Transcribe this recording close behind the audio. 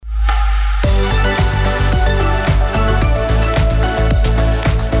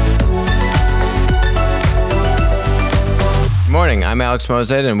I'm Alex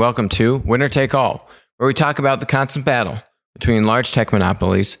Mozet, and welcome to Winner Take All, where we talk about the constant battle between large tech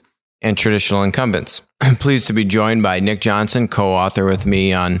monopolies and traditional incumbents. I'm pleased to be joined by Nick Johnson, co-author with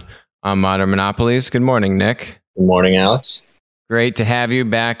me on Modern Monopolies. Good morning, Nick. Good morning, Alex. Great to have you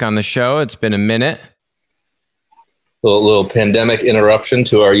back on the show. It's been a minute. A little pandemic interruption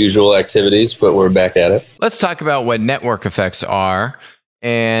to our usual activities, but we're back at it. Let's talk about what network effects are,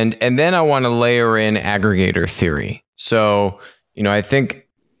 and then I want to layer in aggregator theory. So, I think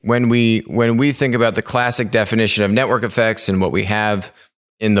when we think about the classic definition of network effects and what we have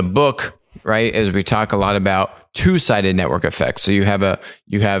in the book, right, is we talk a lot about two-sided network effects. So you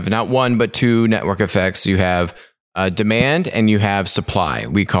have not one but two network effects. You have demand and you have supply.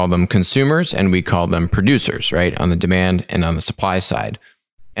 We call them consumers and we call them producers, right, on the demand and on the supply side.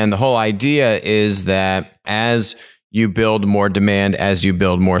 And the whole idea is that as you build more demand, as you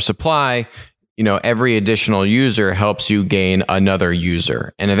build more supply, every additional user helps you gain another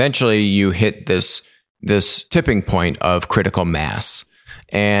user. And eventually you hit this tipping point of critical mass.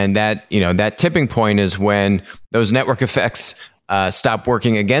 And that tipping point is when those network effects stop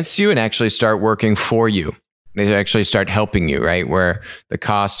working against you and actually start working for you. They actually start helping you, right? Where the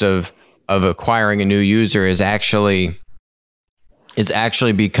cost of acquiring a new user is actually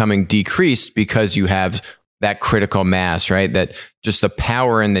becoming decreased because you have that critical mass, right? That just the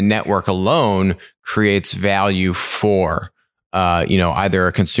power in the network alone creates value for, either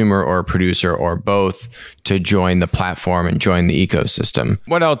a consumer or a producer or both to join the platform and join the ecosystem.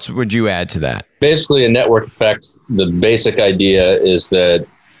 What else would you add to that? Basically, a network effect, the basic idea is that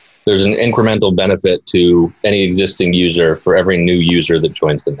there's an incremental benefit to any existing user for every new user that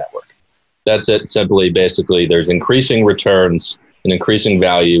joins the network. That's it. Simply, basically, there's increasing returns and increasing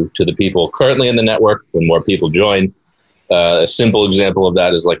value to the people currently in the network when more people join. A simple example of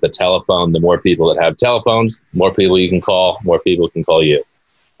that is like the telephone. The more people that have telephones, more people you can call, more people can call you.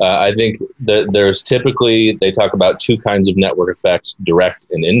 I think that there's typically, they talk about two kinds of network effects, direct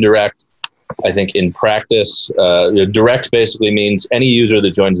and indirect. I think in practice, direct basically means any user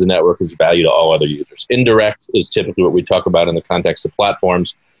that joins the network is value to all other users. Indirect is typically what we talk about in the context of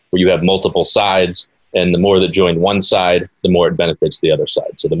platforms where you have multiple sides. And the more that join one side, the more it benefits the other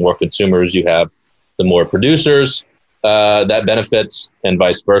side. So the more consumers you have, the more producers that benefits, and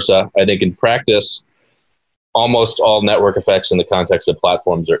vice versa. I think in practice, almost all network effects in the context of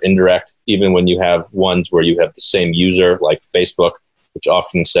platforms are indirect, even when you have ones where you have the same user, like Facebook, which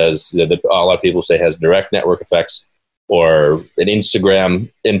often says that a lot of people say has direct network effects, or an Instagram.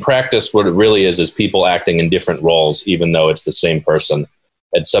 In practice, what it really is people acting in different roles, even though it's the same person.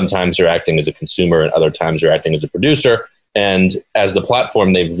 And sometimes they're acting as a consumer and other times they're acting as a producer. And as the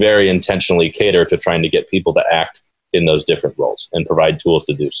platform, they very intentionally cater to trying to get people to act in those different roles and provide tools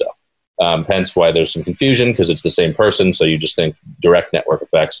to do so. Hence why there's some confusion, because it's the same person. So you just think direct network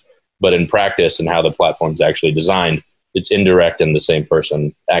effects. But in practice and how the platform's actually designed, it's indirect and the same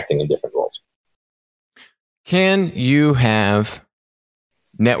person acting in different roles. Can you have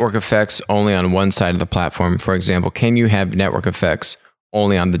network effects only on one side of the platform? For example, can you have network effects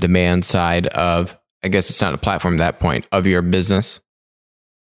only on the demand side of, I guess it's not a platform at that point, of your business?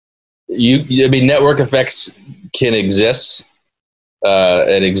 Network effects can exist.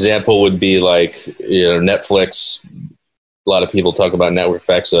 An example would be like, Netflix. A lot of people talk about network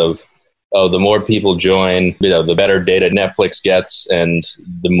effects of, the more people join, the better data Netflix gets and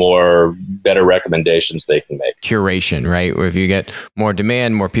the more better recommendations they can make. Curation, right? Where if you get more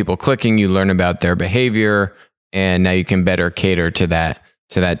demand, more people clicking, you learn about their behavior, and now you can better cater to that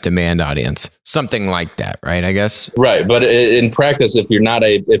demand audience. Something like that, right? I guess. Right. But in practice, if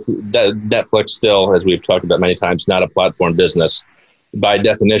Netflix still, as we've talked about many times, not a platform business, by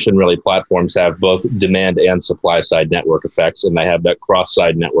definition, really platforms have both demand and supply side network effects, and they have that cross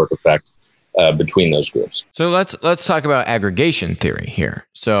side network effect between those groups. So let's talk about aggregation theory here.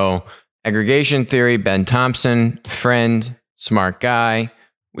 So aggregation theory, Ben Thompson, friend, smart guy.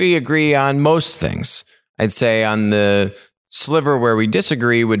 We agree on most things. I'd say on the sliver where we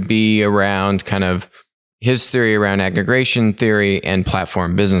disagree would be around kind of his theory around aggregation theory and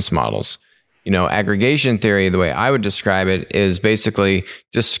platform business models. Aggregation theory, the way I would describe it, is basically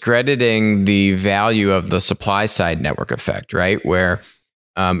discrediting the value of the supply side network effect, right? Where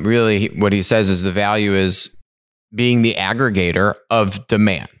really what he says is the value is being the aggregator of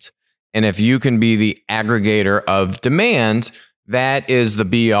demand. And if you can be the aggregator of demand, that is the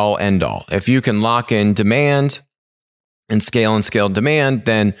be all end all. If you can lock in demand and scale demand,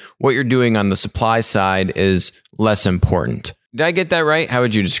 then what you're doing on the supply side is less important. Did I get that right? How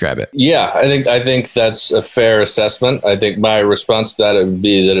would you describe it? Yeah, I think that's a fair assessment. I think my response to that would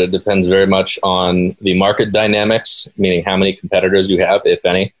be that it depends very much on the market dynamics, meaning how many competitors you have, if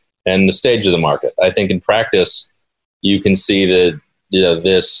any, and the stage of the market. I think in practice, you can see that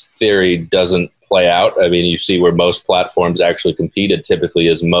this theory doesn't play out. I mean, you see where most platforms actually competed typically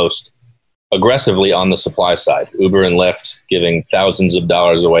is most aggressively on the supply side. Uber and Lyft giving thousands of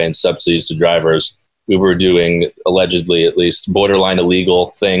dollars away in subsidies to drivers. Uber doing allegedly at least borderline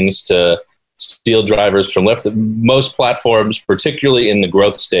illegal things to steal drivers from Lyft. Most platforms, particularly in the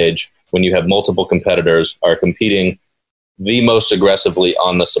growth stage, when you have multiple competitors, are competing the most aggressively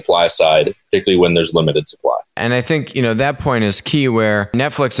on the supply side, particularly when there's limited supply. And I think, that point is key, where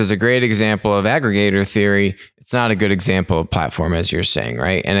Netflix is a great example of aggregator theory. It's not a good example of platform, as you're saying,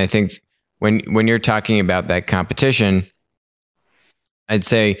 right? And I think when you're talking about that competition, I'd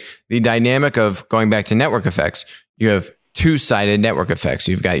say the dynamic of going back to network effects, you have two-sided network effects.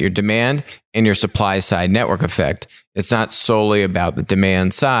 You've got your demand and your supply side network effect. It's not solely about the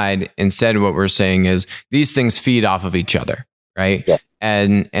demand side. Instead, what we're saying is these things feed off of each other, right? Yeah.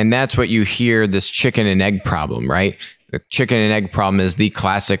 And that's what you hear, this chicken and egg problem, right? The chicken and egg problem is the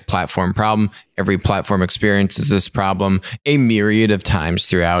classic platform problem. Every platform experiences this problem a myriad of times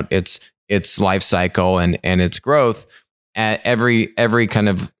throughout its life cycle and its growth. At every kind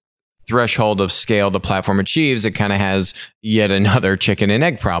of threshold of scale the platform achieves, it kind of has yet another chicken and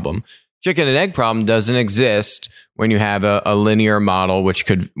egg problem. Chicken and egg problem doesn't exist when you have a linear model, which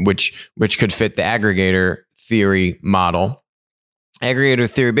could fit the aggregator theory model. Aggregator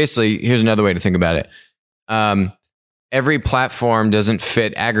theory, basically, here's another way to think about it. Every platform doesn't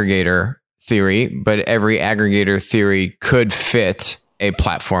fit aggregator theory, but every aggregator theory could fit a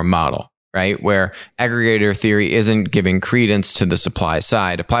platform model. Right? Where aggregator theory isn't giving credence to the supply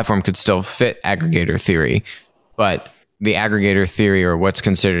side. A platform could still fit aggregator theory, but the aggregator theory, or what's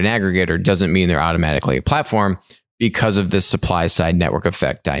considered an aggregator, doesn't mean they're automatically a platform because of this supply side network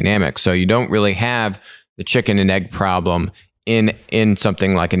effect dynamic. So you don't really have the chicken and egg problem in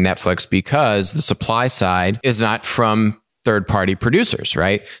something like a Netflix, because the supply side is not from third-party producers,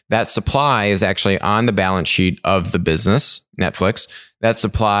 right? That supply is actually on the balance sheet of the business, Netflix. That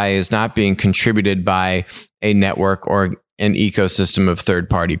supply is not being contributed by a network or an ecosystem of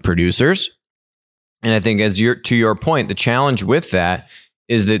third-party producers. And I think, to your point, the challenge with that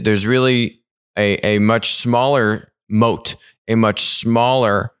is that there's really a much smaller moat, a much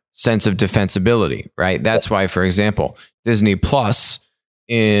smaller sense of defensibility, right? That's why, for example, Disney Plus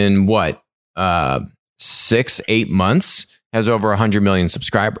in 6-8 months has over 100 million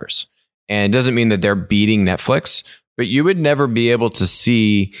subscribers. And it doesn't mean that they're beating Netflix, but you would never be able to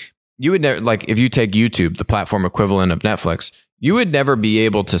see, like if you take YouTube, the platform equivalent of Netflix, you would never be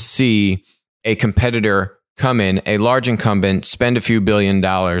able to see a competitor come in, a large incumbent, spend a few $1 billion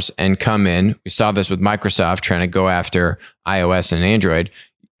and come in. We saw this with Microsoft trying to go after iOS and Android,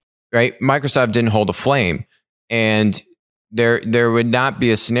 right? Microsoft didn't hold a flame. And there would not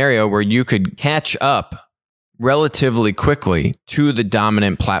be a scenario where you could catch up relatively quickly to the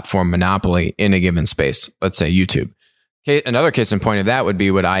dominant platform monopoly in a given space. Let's say YouTube. Another case in point of that would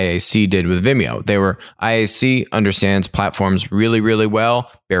be what IAC did with Vimeo. IAC understands platforms really, really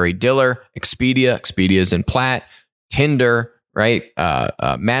well. Barry Diller, Expedia's in Platt, Tinder, right?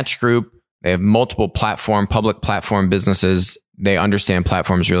 Match Group. They have multiple public platform businesses. They understand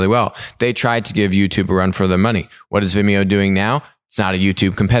platforms really well. They tried to give YouTube a run for their money. What is Vimeo doing now? It's not a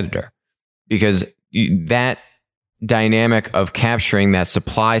YouTube competitor, because that dynamic of capturing that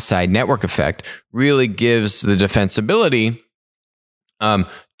supply side network effect really gives the defensibility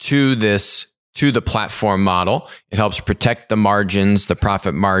to the platform model. It helps protect the margins, the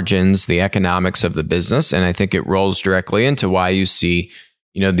profit margins, the economics of the business. And I think it rolls directly into why you see,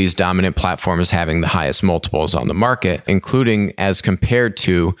 these dominant platforms having the highest multiples on the market, including as compared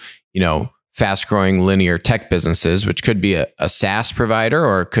to, fast growing linear tech businesses, which could be a SaaS provider,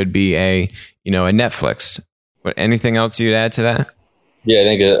 or it could be a Netflix. Anything else you'd add to that? Yeah, I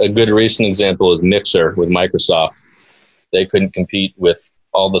think a good recent example is Mixer with Microsoft. They couldn't compete with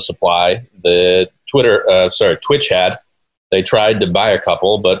all the supply the Twitch had. They tried to buy a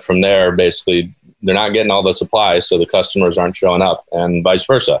couple, but from there, basically, they're not getting all the supply, so the customers aren't showing up, and vice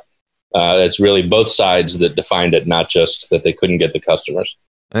versa. It's really both sides that defined it, not just that they couldn't get the customers.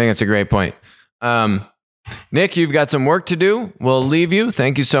 I think that's a great point. Nick, you've got some work to do. We'll leave you.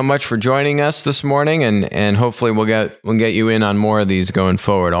 Thank you so much for joining us this morning, and hopefully we'll get you in on more of these going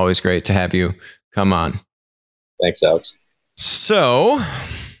forward. Always great to have you come on. Thanks, Alex. So,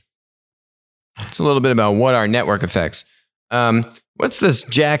 it's a little bit about what are network effects. What's this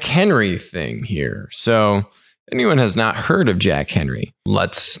Jack Henry thing here? So, anyone has not heard of Jack Henry,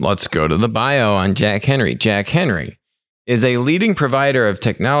 let's go to the bio on Jack Henry. Jack Henry is a leading provider of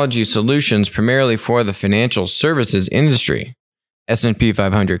technology solutions primarily for the financial services industry. S&P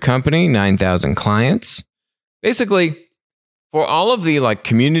 500 company, 9,000 clients. Basically, for all of the like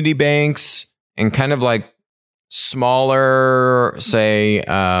community banks and kind of like smaller, say,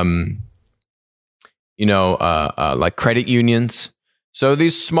 like credit unions. So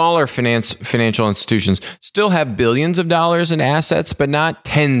these smaller financial institutions still have billions of dollars in assets, but not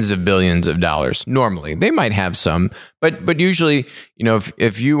tens of billions of dollars. Normally, they might have some, but usually,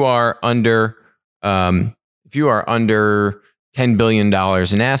 if you are under $10 billion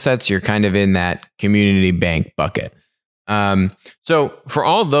in assets, you're kind of in that community bank bucket. So for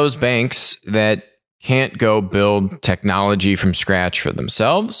all those banks that can't go build technology from scratch for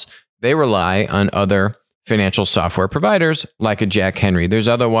themselves, they rely on other financial software providers like a Jack Henry. There's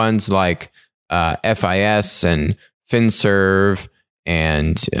other ones like FIS and FinServ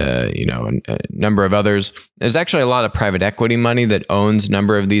and a number of others. There's actually a lot of private equity money that owns a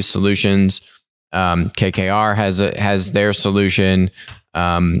number of these solutions. KKR has their solution.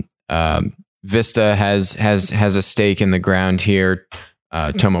 Vista has a stake in the ground here.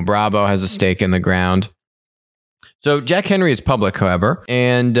 Thoma Bravo has a stake in the ground. So Jack Henry is public, however,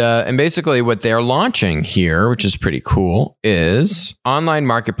 and basically what they're launching here, which is pretty cool, is online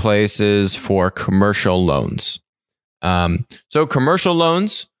marketplaces for commercial loans. So commercial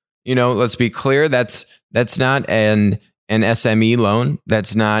loans, let's be clear, that's not an SME loan.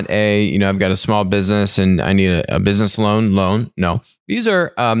 That's not I've got a small business and I need a business loan. No, these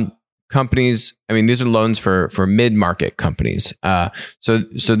are companies. I mean, these are loans for mid-market companies. So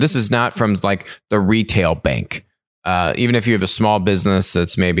this is not from like the retail bank. Even if you have a small business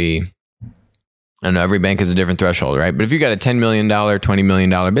that's maybe, I don't know, every bank has a different threshold, right? But if you got a $10 million, $20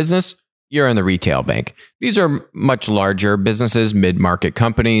 million business, you're in the retail bank. These are much larger businesses, mid-market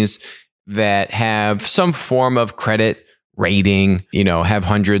companies that have some form of credit rating, have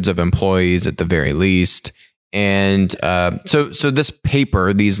hundreds of employees at the very least. And so this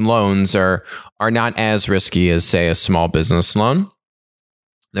paper, these loans are not as risky as, say, a small business loan.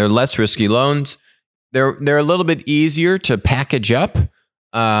 They're less risky loans. They're a little bit easier to package up.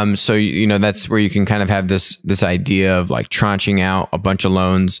 So that's where you can kind of have this idea of like tranching out a bunch of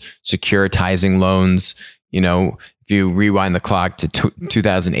loans, securitizing loans. If you rewind the clock to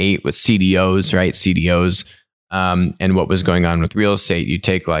 2008 with CDOs, right? CDOs, and what was going on with real estate, you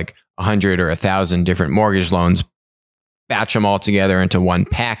take like 100 or 1,000 different mortgage loans, batch them all together into one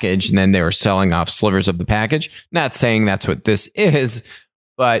package, and then they were selling off slivers of the package. Not saying that's what this is,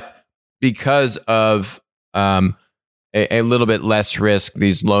 but because of a little bit less risk,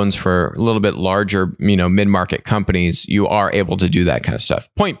 these loans for a little bit larger, mid-market companies, you are able to do that kind of stuff.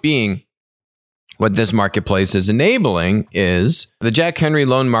 Point being, what this marketplace is enabling is the Jack Henry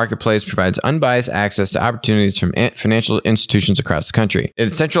Loan Marketplace provides unbiased access to opportunities from financial institutions across the country. It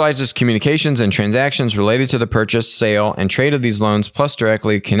centralizes communications and transactions related to the purchase, sale, and trade of these loans, plus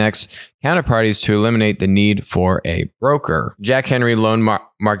directly connects counterparties to eliminate the need for a broker. Jack Henry Loan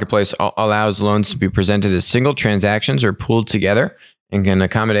Marketplace allows loans to be presented as single transactions or pooled together and can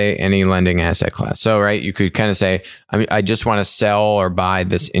accommodate any lending asset class. So, right, you could kind of say, I just want to sell or buy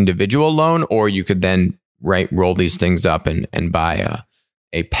this individual loan, or you could then, roll these things up and buy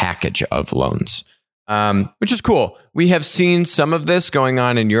a package of loans, which is cool. We have seen some of this going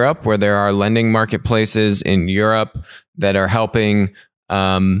on in Europe, where there are lending marketplaces in Europe that are helping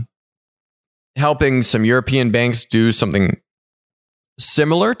some European banks do something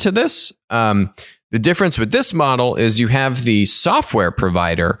similar to this. The difference with this model is you have the software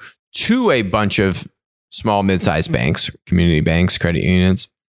provider to a bunch of small, mid-sized banks, community banks, credit unions,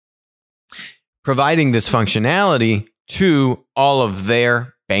 providing this functionality to all of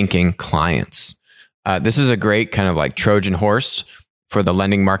their banking clients. This is a great kind of like Trojan horse for the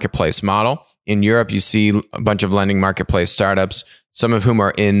lending marketplace model. In Europe, you see a bunch of lending marketplace startups, some of whom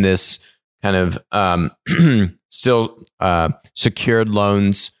are in this kind of still secured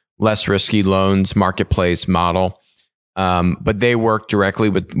loans, less risky loans marketplace model. But they work directly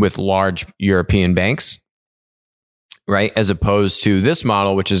with large European banks, right? As opposed to this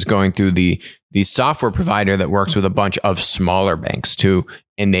model, which is going through the software provider that works with a bunch of smaller banks to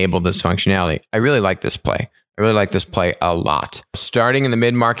enable this functionality. I really like this play. I really like this play a lot. Starting in the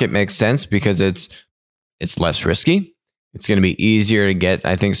mid-market makes sense because it's less risky. It's going to be easier to get,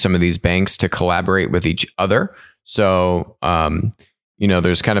 I think, some of these banks to collaborate with each other. So,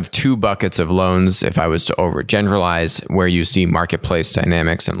 there's kind of two buckets of loans. If I was to overgeneralize, where you see marketplace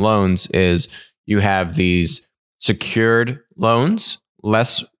dynamics and loans is you have these secured loans,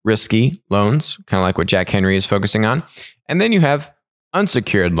 less risky loans, kind of like what Jack Henry is focusing on. And then you have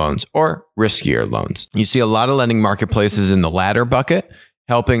unsecured loans or riskier loans. You see a lot of lending marketplaces in the latter bucket,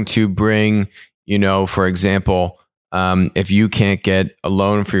 helping to bring, for example, if you can't get a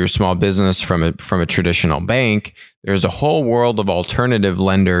loan for your small business from a traditional bank, there's a whole world of alternative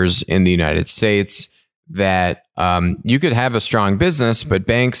lenders in the United States that you could have a strong business, but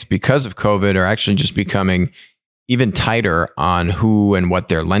banks, because of COVID, are actually just becoming even tighter on who and what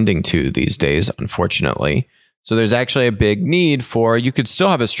they're lending to these days, unfortunately. So there's actually a big need for, you could still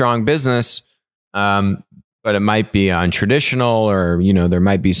have a strong business, but it might be on traditional, or, there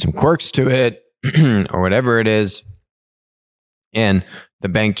might be some quirks to it or whatever it is. And the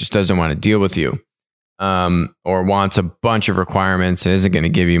bank just doesn't want to deal with you, or wants a bunch of requirements and isn't going to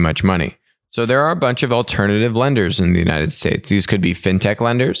give you much money. So there are a bunch of alternative lenders in the United States. These could be fintech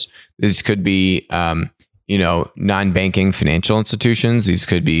lenders. These could be, non-banking financial institutions. These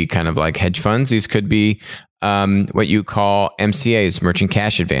could be kind of like hedge funds. These could be what you call MCAs, merchant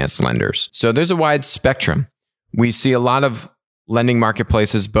cash advance lenders. So there's a wide spectrum. We see a lot of lending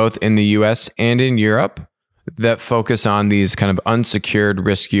marketplaces, both in the US and in Europe, that focus on these kind of unsecured,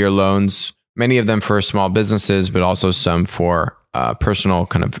 riskier loans, many of them for small businesses, but also some for personal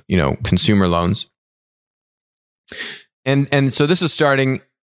kind of, consumer loans. And so this is starting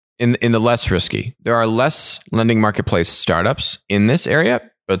in the less risky. There are less lending marketplace startups in this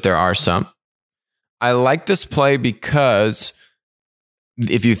area, but there are some. I like this play because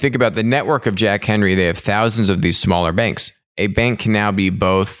if you think about the network of Jack Henry, they have thousands of these smaller banks. A bank can now be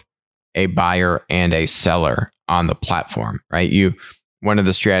both a buyer and a seller on the platform, right? One of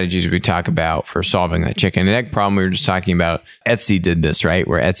the strategies we talk about for solving that chicken and egg problem, we were just talking about, Etsy did this, right?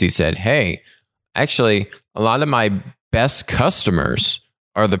 Where Etsy said, hey, actually, a lot of my best customers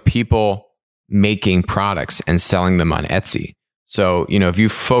are the people making products and selling them on Etsy. So, if you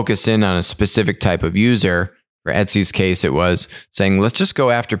focus in on a specific type of user, for Etsy's case, it was saying, let's just go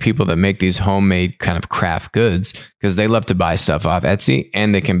after people that make these homemade kind of craft goods, because they love to buy stuff off Etsy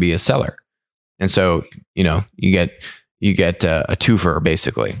and they can be a seller. And so, you get a twofer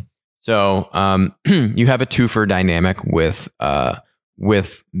basically. So you have a twofer dynamic with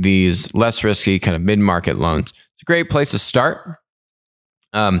these less risky kind of mid-market loans. It's a great place to start.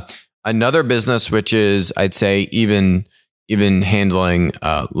 Another business, which is, I'd say, even handling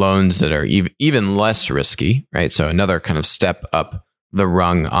loans that are even less risky, right? So another kind of step up the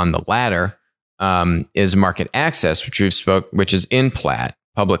rung on the ladder is Market Access, which is in Plaid,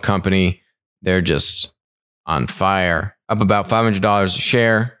 public company. They're just on fire, up about $500 a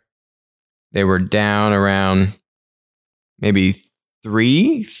share. They were down around maybe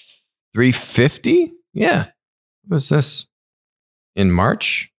 $350. Yeah, what was this in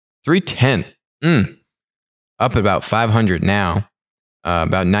March? $310. Up about 500 now,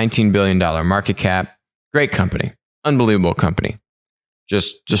 about $19 billion market cap. Great company, unbelievable company,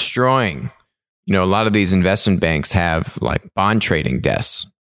 just destroying. A lot of these investment banks have like bond trading desks,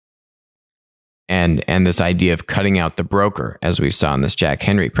 and this idea of cutting out the broker, as we saw in this Jack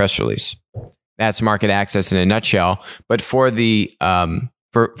Henry press release. That's Market Access in a nutshell, but for the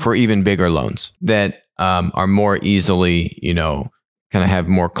for even bigger loans that are more easily, kind of have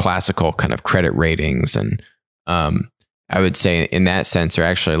more classical kind of credit ratings, and I would say in that sense are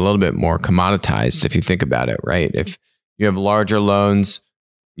actually a little bit more commoditized if you think about it, right? If you have larger loans,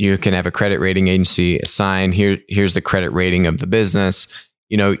 you can have a credit rating agency assign, here's the credit rating of the business.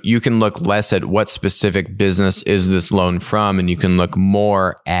 You can look less at what specific business is this loan from, and you can look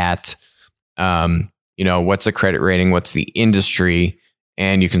more at, what's the credit rating, what's the industry,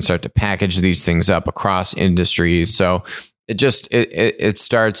 and you can start to package these things up across industries. So it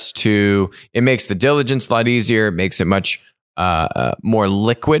starts to, it makes the diligence a lot easier. It makes it much more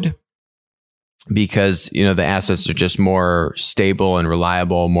liquid, because, the assets are just more stable and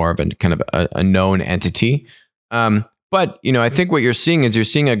reliable, more of a kind of a known entity. But, I think what you're seeing is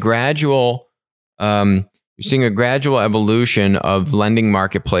a gradual evolution of lending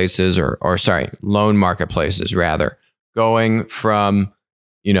marketplaces or loan marketplaces rather, going from,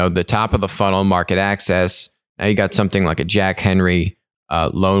 the top of the funnel Market Access. Now you got something like a Jack Henry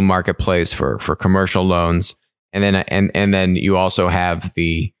loan marketplace for commercial loans, and then you also have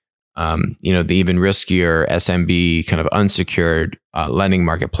the the even riskier SMB kind of unsecured lending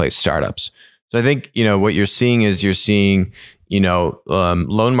marketplace startups. So I think what you're seeing is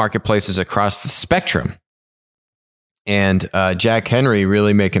loan marketplaces across the spectrum, and Jack Henry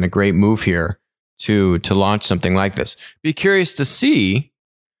really making a great move here to launch something like this. Be curious to see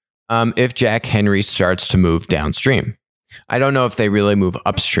if Jack Henry starts to move downstream. I don't know if they really move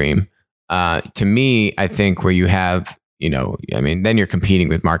upstream. To me, I think where you have, then you're competing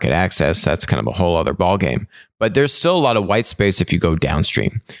with market access. That's kind of a whole other ballgame. But there's still a lot of white space if you go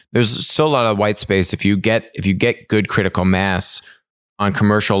downstream. There's still a lot of white space if you get good critical mass on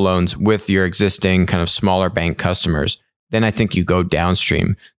commercial loans with your existing kind of smaller bank customers. Then I think you go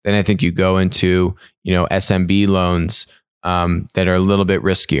downstream. Then I think you go into SMB loans that are a little bit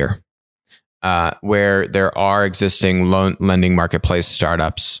riskier, where there are existing lending marketplace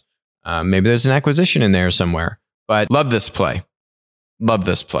startups. Maybe there's an acquisition in there somewhere. But love this play.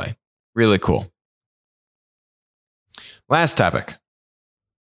 Really cool. Last topic.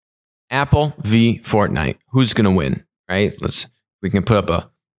 Apple v Fortnite. Who's going to win, right? We can put up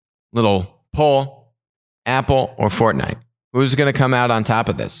a little poll. Apple or Fortnite? Who's going to come out on top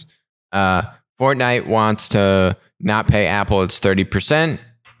of this? Fortnite wants to not pay Apple its 30%.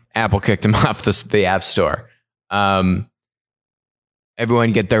 Apple kicked them off the App Store. Everyone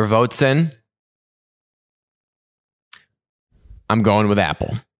get their votes in. I'm going with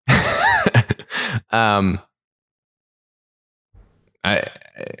Apple.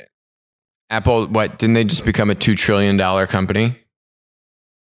 Apple, didn't they just become a $2 trillion company?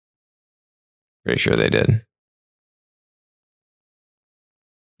 Pretty sure they did.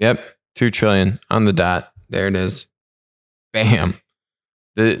 Yep, 2 trillion on the dot. There it is. Bam.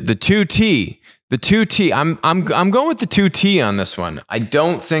 The 2T. The 2T. I'm going with the 2T on this one. I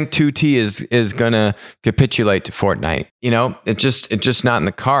don't think 2T is gonna capitulate to Fortnite. It's just not in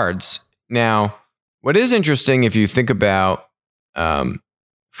the cards. Now, what is interesting if you think about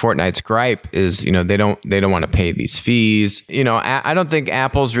Fortnite's gripe is, they don't want to pay these fees. I don't think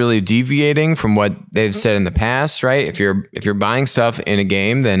Apple's really deviating from what they've said in the past, right? If you're buying stuff in a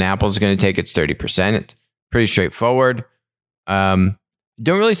game, then Apple's going to take its 30%. It's pretty straightforward.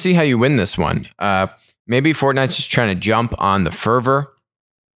 Don't really see how you win this one. Maybe Fortnite's just trying to jump on the fervor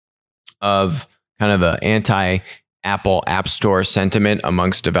of kind of the anti-Apple App Store sentiment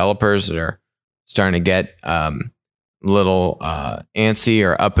amongst developers that are starting to get little antsy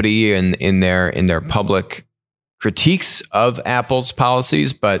or uppity in their public critiques of Apple's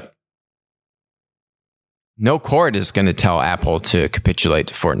policies, but no court is going to tell Apple to capitulate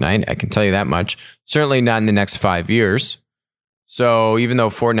to Fortnite. I can tell you that much. Certainly not in the next 5 years. So even though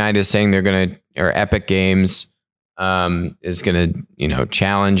Fortnite is saying or Epic Games is going to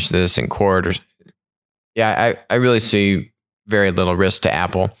challenge this in court, I really see very little risk to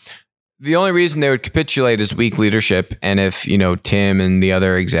Apple. The only reason they would capitulate is weak leadership. And if, Tim and the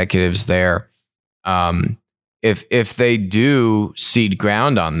other executives there, if they do cede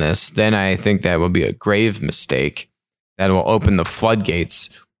ground on this, then I think that will be a grave mistake that will open the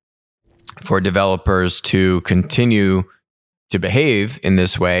floodgates for developers to continue to behave in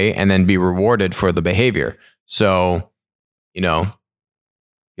this way and then be rewarded for the behavior. So,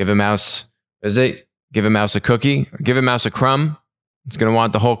 give a mouse a cookie or give a mouse a crumb. It's going to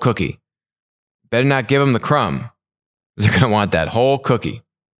want the whole cookie. Better not give them the crumb, because they're going to want that whole cookie.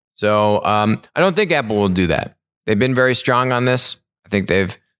 So I don't think Apple will do that. They've been very strong on this. I think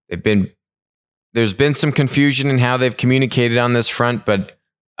there's been some confusion in how they've communicated on this front, but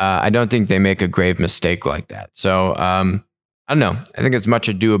I don't think they make a grave mistake like that. So I don't know. I think it's much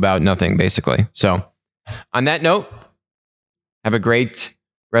ado about nothing, basically. So on that note, have a great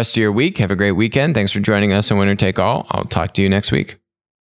rest of your week. Have a great weekend. Thanks for joining us on Winner Take All. I'll talk to you next week.